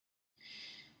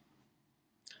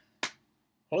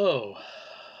Hello.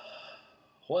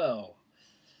 Well,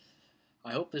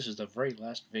 I hope this is the very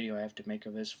last video I have to make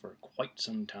of this for quite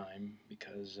some time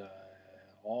because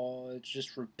it's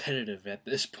just repetitive at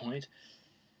this point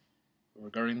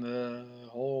regarding the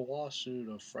whole lawsuit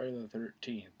of Friday the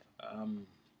 13th.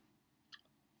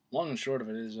 Long and short of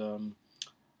it is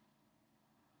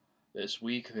this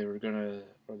week they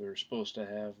were supposed to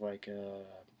have like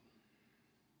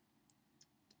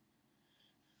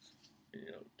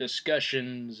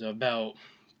discussions about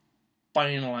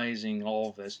finalizing all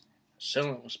of this.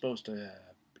 Settlement was supposed to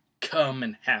come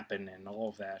and happen and all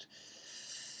of that.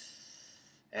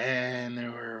 And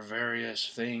there were various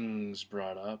things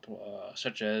brought up,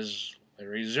 such as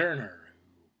Larry Zerner,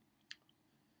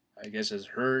 who I guess has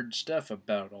heard stuff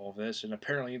about all this, and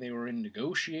apparently they were in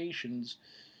negotiations.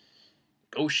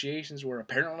 Negotiations were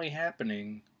apparently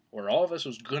happening where all of this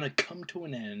was going to come to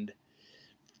an end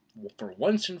for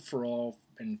once and for all,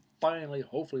 and finally,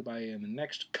 hopefully by in the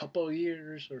next couple of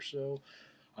years or so,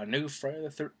 a new Friday the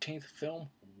 13th film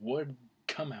would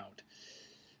come out.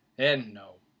 And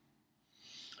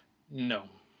no,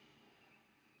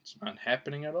 it's not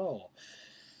happening at all.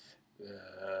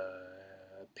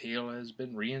 Appeal has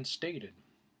been reinstated.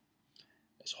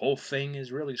 This whole thing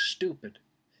is really stupid.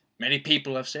 Many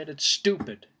people have said it's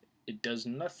stupid. It does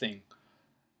nothing.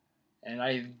 And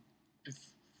I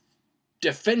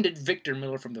defended Victor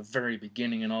Miller from the very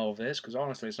beginning in all of this, because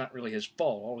honestly, it's not really his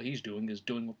fault. All he's doing is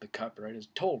doing what the copyright has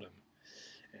told him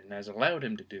and has allowed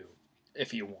him to do,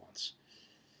 if he wants.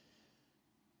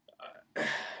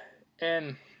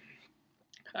 And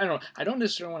I don't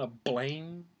necessarily want to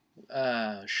blame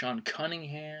Sean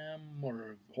Cunningham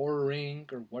or Horror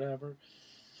Inc. or whatever,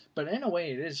 but in a way,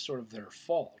 it is sort of their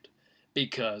fault,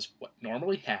 because what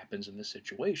normally happens in this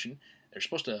situation, they're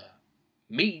supposed to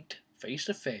meet face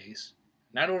to face.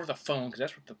 Not over the phone, because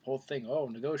that's what the whole thing. Oh,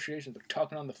 negotiations. They're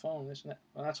talking on the phone. This and that.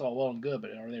 Well, that's all well and good,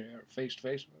 but are they face to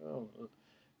face? Oh,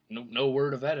 no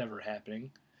word of that ever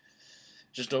happening.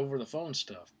 Just over the phone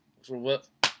stuff. For what?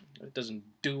 It doesn't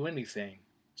do anything.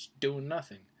 It's doing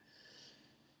nothing.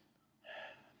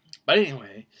 But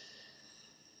anyway,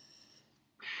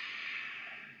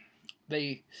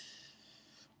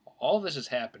 all this is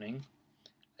happening,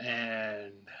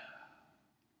 and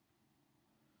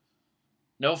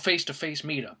no face-to-face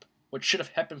meetup, which should have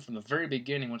happened from the very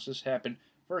beginning once this happened.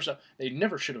 First up, they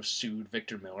never should have sued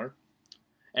Victor Miller,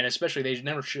 and especially they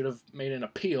never should have made an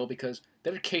appeal, because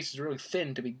their case is really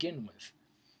thin to begin with,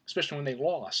 especially when they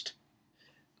lost.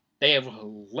 They have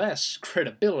less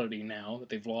credibility now that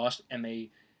they've lost, and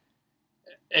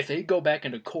if they go back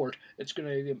into court, they're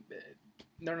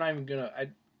not even gonna, I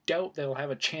doubt they'll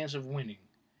have a chance of winning.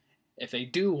 If they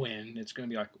do win, it's gonna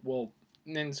be like, well,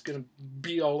 and then it's gonna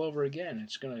be all over again.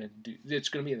 It's gonna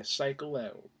be the cycle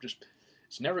that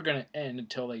it's never gonna end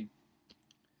until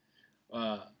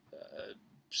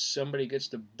somebody gets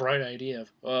the bright idea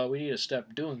of, we need to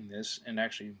stop doing this and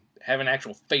actually have an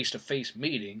actual face-to-face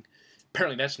meeting.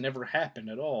 Apparently that's never happened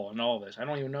at all in all this. I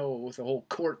don't even know with the whole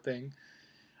court thing.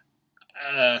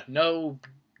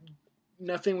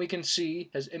 Nothing we can see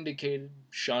has indicated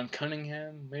Sean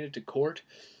Cunningham made it to court.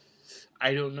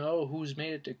 I don't know who's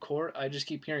made it to court. I just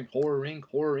keep hearing Horror Inc.,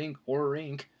 Horror Inc., Horror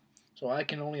Inc. So I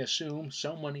can only assume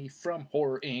somebody from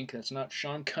Horror Inc. that's not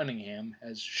Sean Cunningham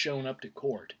has shown up to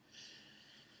court.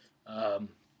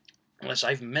 Unless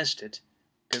I've missed it,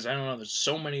 because I don't know, there's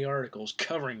so many articles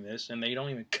covering this, and they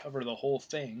don't even cover the whole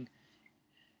thing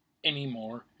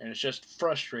anymore, and it's just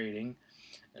frustrating.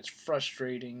 It's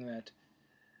frustrating that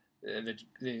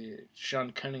the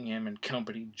Sean Cunningham and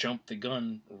company jumped the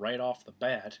gun right off the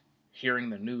bat, hearing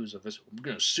the news of this. We're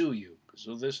going to sue you because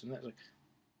of this and that. Like,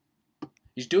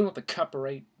 he's doing what the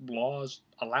copyright laws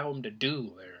allow him to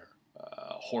do there,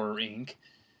 Horror Inc.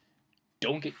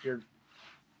 Don't get your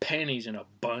panties in a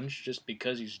bunch just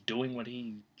because he's doing what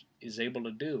he is able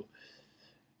to do.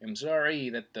 I'm sorry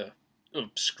that the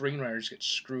screenwriters get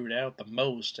screwed out the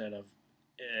most out of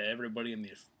everybody in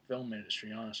the film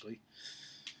industry, honestly.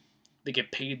 They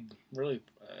get paid really,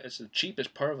 it's the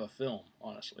cheapest part of a film,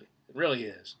 honestly. It really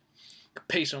is. You could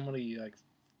pay somebody like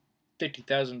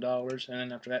 $50,000, and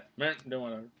then after that, don't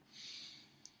want to.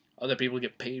 Other people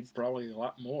get paid probably a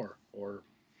lot more, or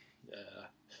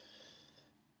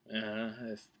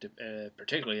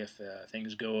particularly if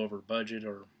things go over budget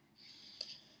or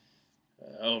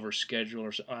over schedule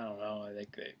or something. I don't know. I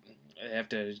think they have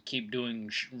to keep doing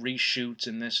reshoots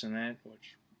and this and that,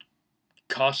 which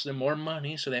costs them more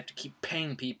money, so they have to keep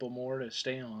paying people more to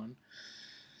stay on.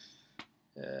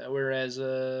 Whereas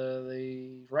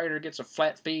the writer gets a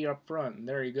flat fee up front, and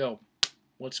there you go.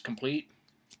 What's complete?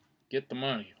 Get the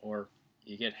money. Or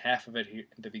You get half of it here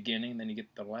at the beginning, then you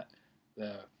get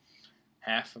the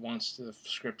half once the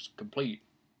script's complete.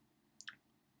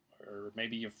 Or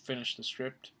maybe you finish the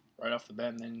script right off the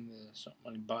bat, and then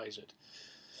somebody buys it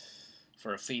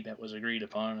for a fee that was agreed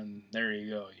upon, and there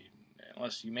you go.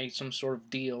 Unless you made some sort of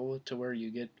deal to where you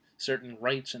get certain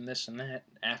rights and this and that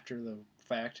after the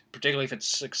fact, particularly if it's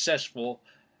successful,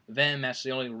 then that's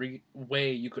the only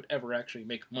way you could ever actually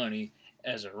make money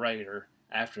as a writer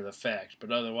after the fact.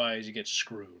 But otherwise, you get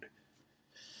screwed.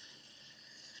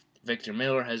 Victor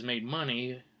Miller has made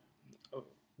money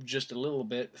just a little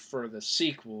bit for the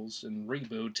sequels and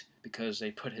reboot because they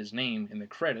put his name in the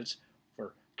credits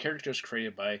for characters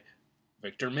created by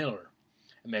Victor Miller,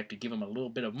 and they have to give him a little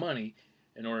bit of money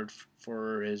in order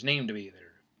for his name to be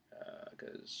there,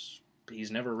 because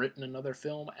he's never written another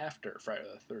film after Friday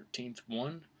the 13th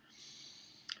 1,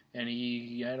 and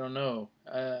I don't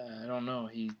know,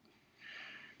 he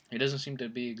doesn't seem to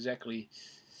be exactly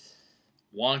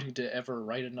wanting to ever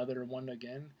write another one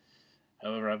again.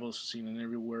 However, I've also seen an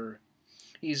interview where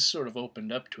he's sort of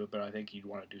opened up to it, but I think he'd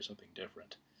want to do something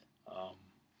different.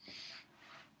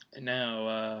 And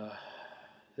now,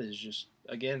 this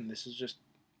is just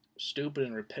stupid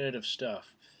and repetitive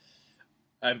stuff.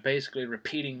 I'm basically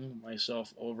repeating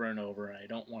myself over and over, and I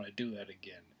don't want to do that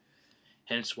again.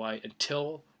 Hence why,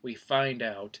 until we find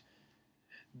out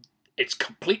it's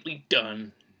completely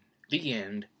done, the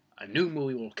end, a new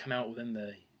movie will come out within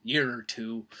the year or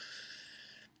two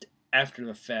after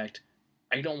the fact,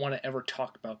 I don't want to ever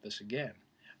talk about this again.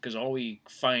 Because all we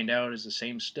find out is the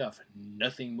same stuff.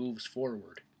 Nothing moves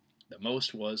forward. The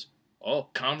most was,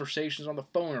 conversations on the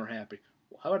phone are happening.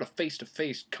 Well, how about a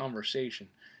face-to-face conversation?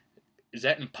 Is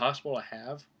that impossible to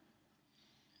have?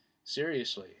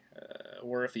 Seriously.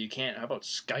 Or if you can't, how about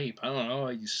Skype? I don't know,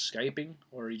 are you Skyping?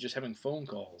 Or are you just having phone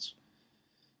calls?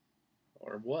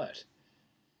 Or what?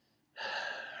 I'm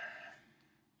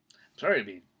sorry to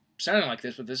be sounding like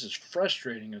this, but this is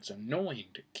frustrating. It's annoying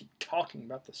to keep talking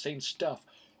about the same stuff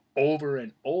over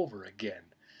and over again.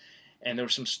 And there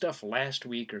was some stuff last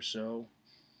week or so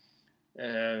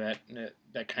that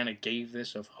kind of gave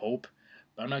this of hope.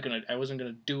 But I wasn't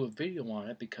gonna do a video on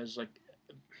it because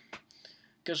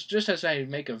just as I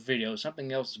make a video,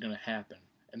 something else is gonna happen,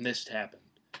 and this happened,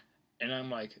 and I'm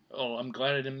like, I'm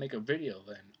glad I didn't make a video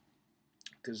then,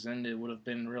 because then it would have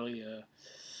been really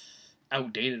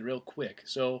outdated real quick.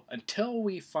 So until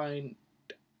we find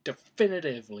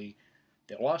definitively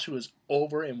the lawsuit is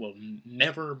over and will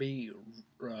never be,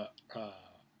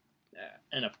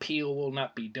 an appeal will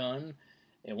not be done,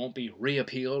 it won't be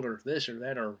reappealed or this or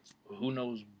that or who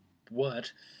knows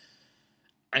what,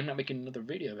 I'm not making another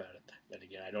video about it. Then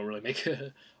again, I don't really make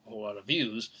a whole lot of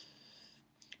views,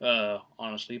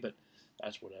 honestly, but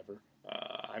that's whatever.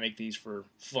 I make these for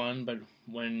fun, but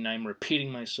when I'm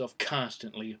repeating myself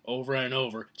constantly over and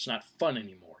over, it's not fun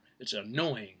anymore. It's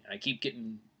annoying. I keep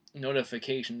getting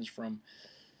notifications from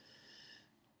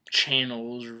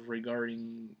channels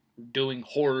regarding doing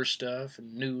horror stuff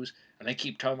and news, and they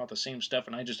keep talking about the same stuff,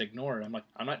 and I just ignore it. I'm like,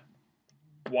 I'm not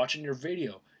watching your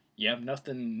video. You have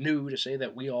nothing new to say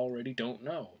that we already don't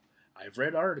know. I've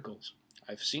read articles.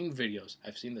 I've seen videos.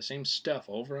 I've seen the same stuff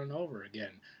over and over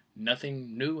again.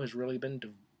 Nothing new has really been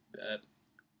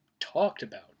talked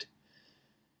about.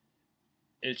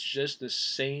 It's just the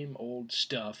same old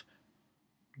stuff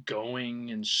going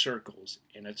in circles,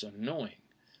 and it's annoying.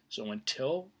 So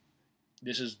until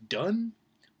this is done,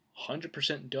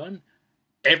 100% done,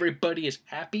 everybody is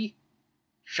happy,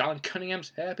 Sean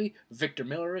Cunningham's happy, Victor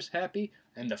Miller is happy,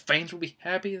 and the fans will be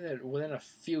happy that within a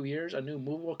few years a new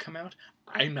movie will come out,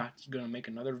 I'm not going to make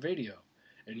another video.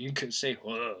 And you could say,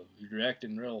 whoa, you're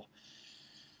acting real,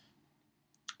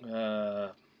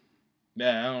 yeah,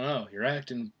 I don't know, you're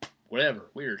acting whatever,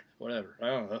 weird, whatever, I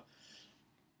don't know.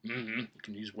 You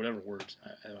can use whatever words,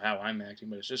 how I'm acting,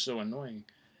 but it's just so annoying,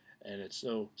 and it's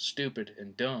so stupid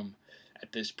and dumb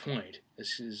at this point.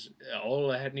 This is, all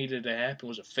that had needed to happen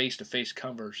was a face-to-face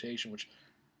conversation, which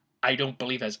I don't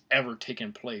believe has ever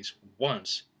taken place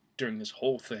once during this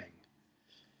whole thing.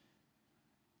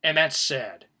 And that's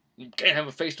sad. You can't have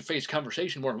a face-to-face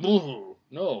conversation where, no,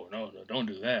 don't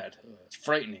do that. It's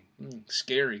frightening,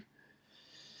 scary.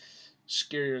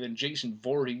 Scarier than Jason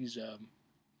Voorhees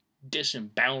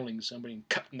disemboweling somebody and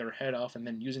cutting their head off and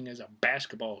then using it as a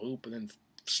basketball hoop and then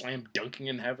slam dunking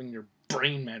and having your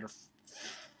brain matter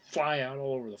fly out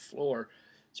all over the floor.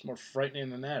 It's more frightening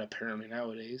than that, apparently,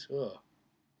 nowadays. Ugh.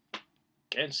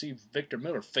 Can't see Victor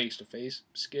Miller face to face.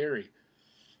 Scary.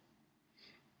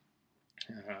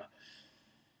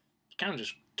 Kind of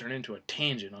just turned into a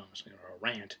tangent, honestly, or a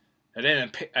rant. I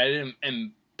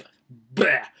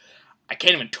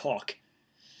can't even talk.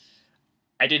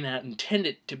 I did not intend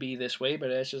it to be this way,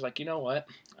 but it's just like, you know what?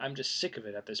 I'm just sick of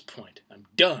it at this point. I'm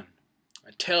done.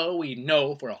 Until we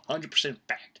know for 100%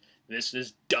 fact this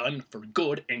is done for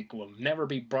good and will never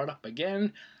be brought up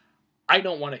again, I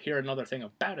don't want to hear another thing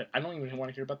about it. I don't even want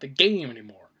to hear about the game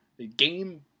anymore. The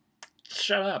game,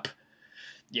 shut up.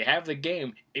 You have the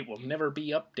game. It will never be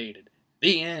updated.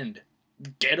 The end.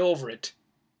 Get over it.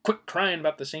 Quit crying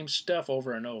about the same stuff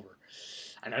over and over.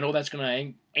 And I know that's going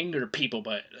to anger people,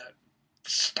 but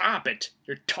stop it.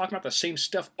 You're talking about the same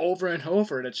stuff over and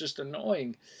over, and it's just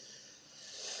annoying.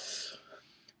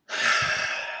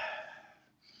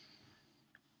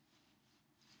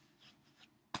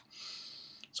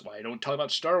 That's why I don't talk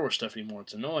about Star Wars stuff anymore.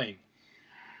 It's annoying.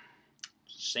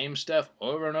 Same stuff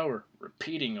over and over.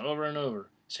 Repeating over and over.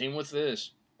 Same with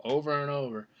this. Over and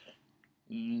over.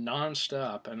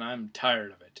 Non-stop, and I'm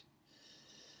tired of it.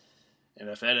 And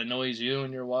if that annoys you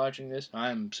and you're watching this,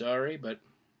 I'm sorry, but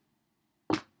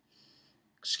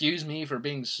excuse me for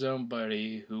being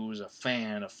somebody who was a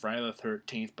fan of Friday the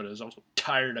 13th, but is also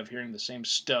tired of hearing the same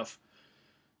stuff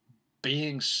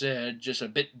being said just a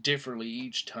bit differently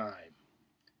each time.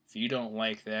 If you don't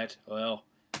like that, well,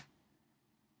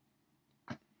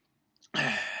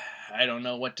 I don't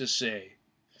know what to say.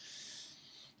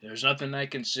 There's nothing I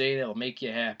can say that'll make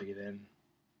you happy, then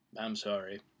I'm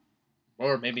sorry.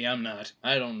 Or maybe I'm not.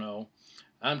 I don't know.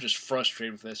 I'm just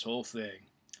frustrated with this whole thing.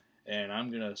 And I'm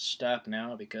going to stop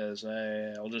now because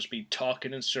I'll just be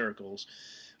talking in circles,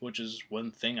 which is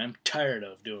one thing I'm tired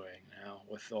of doing now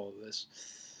with all this.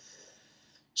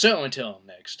 So until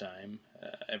next time,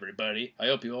 everybody, I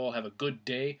hope you all have a good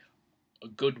day, a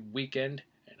good weekend,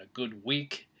 and a good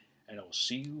week, and I will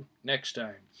see you next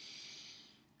time.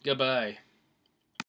 Goodbye.